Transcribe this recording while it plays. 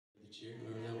cheer,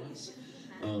 whoever that was.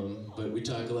 But we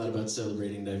talk a lot about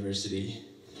celebrating diversity.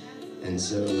 And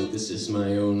so this is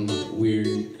my own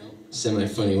weird,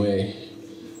 semi-funny way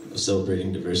of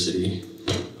celebrating diversity.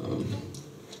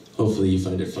 Hopefully you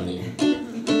find it funny.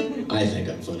 I think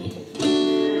I'm funny.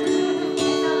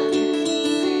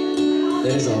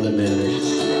 That is all that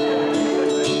matters.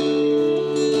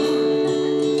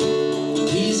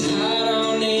 He's hot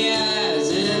on the eyes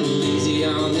and easy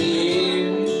on the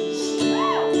ears.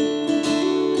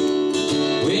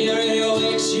 When your radio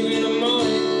wakes you in the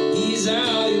morning, he's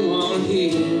all you want to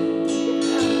hear.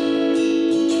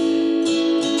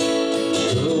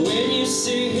 But when you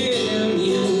see him,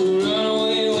 you run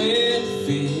away with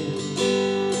fear.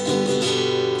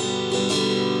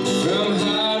 From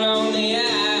hot on the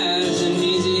eyes and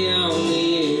easy on the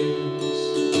ears.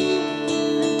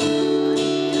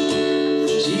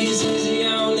 She's easy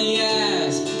on the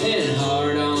eyes and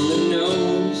hard on the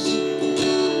nose.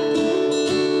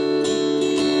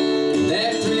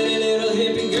 That pretty little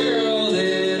hippie girl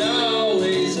that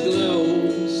always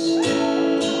glows.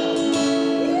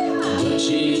 But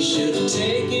she should have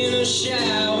taken a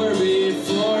shower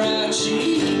before out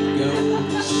she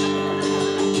goes.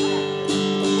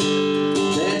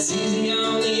 That's easy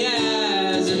on the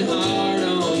eyes and hard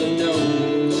on the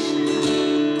nose.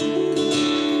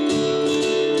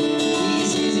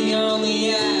 He's easy on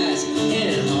the eyes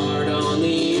and hard on the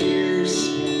ears.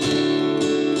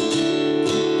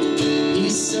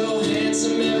 He's so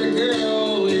handsome every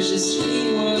girl wishes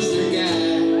he was their guy.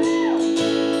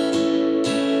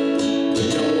 But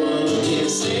no one can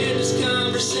stand his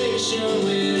conversation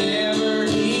whenever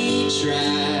he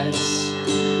tries.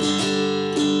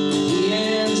 He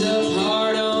ends up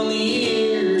hard on the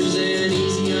ears and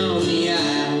easy on the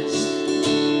eyes.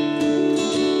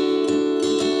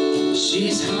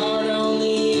 She's hard on the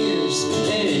ears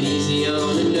and easy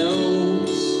on the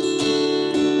nose.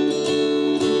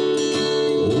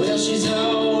 Well, she's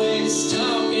always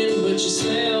talking, but she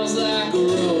smells like a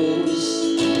rose.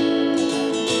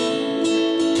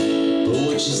 But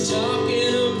what she's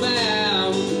talking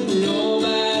about,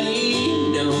 nobody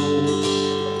knows.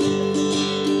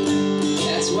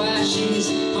 That's why she's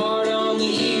hard on the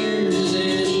ears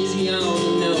and easy on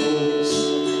the nose.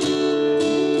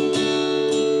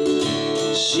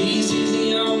 She's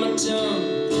easy on my tongue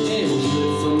and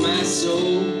good for my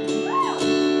soul.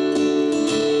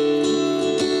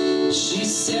 She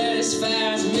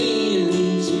satisfies me and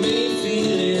leaves me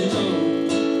feeling home.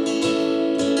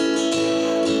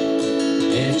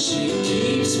 And she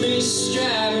keeps me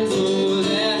striving for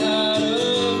that heart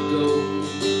of gold.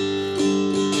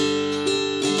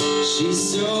 She's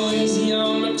so easy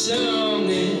on my tongue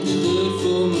and good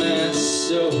for my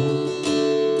soul.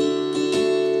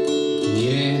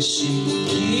 Yeah, she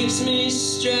keeps me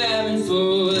striving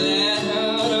for that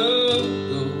heart of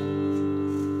gold.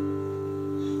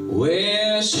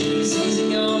 Well, she's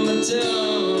easy on my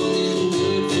tongue and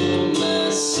good for my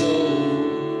soul.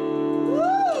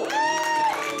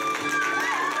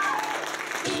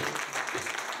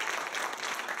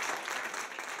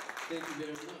 Thank you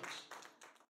very much.